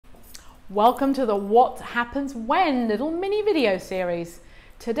Welcome to the What Happens When little mini video series.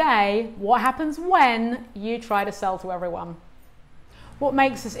 Today, what happens when you try to sell to everyone? What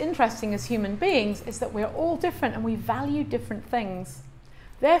makes us interesting as human beings is that we're all different and we value different things.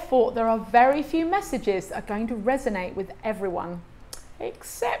 Therefore, there are very few messages that are going to resonate with everyone,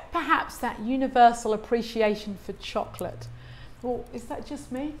 except perhaps that universal appreciation for chocolate. Or is that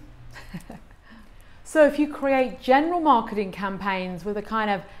just me? So if you create general marketing campaigns with a kind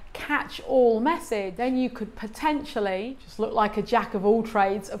of catch-all message, then you could potentially just look like a jack of all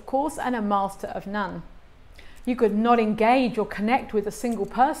trades, of course, and a master of none. You could not engage or connect with a single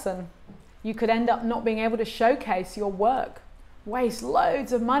person. You could end up not being able to showcase your work, waste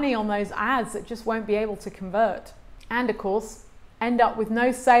loads of money on those ads that just won't be able to convert, and of course, end up with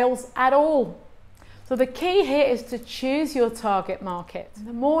no sales at all. So the key here is to choose your target market.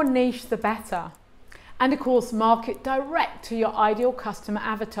 The more niche, the better. And of course, market direct to your ideal customer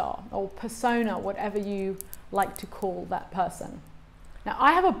avatar or persona, whatever you like to call that person. Now,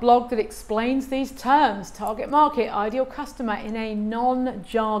 I have a blog that explains these terms, target market, ideal customer, in a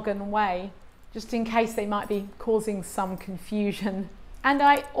non-jargon way, just in case they might be causing some confusion. And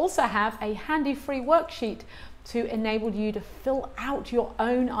I also have a handy free worksheet to enable you to fill out your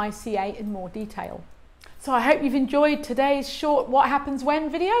own ICA in more detail. So I hope you've enjoyed today's short What Happens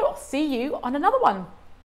When video. I'll see you on another one.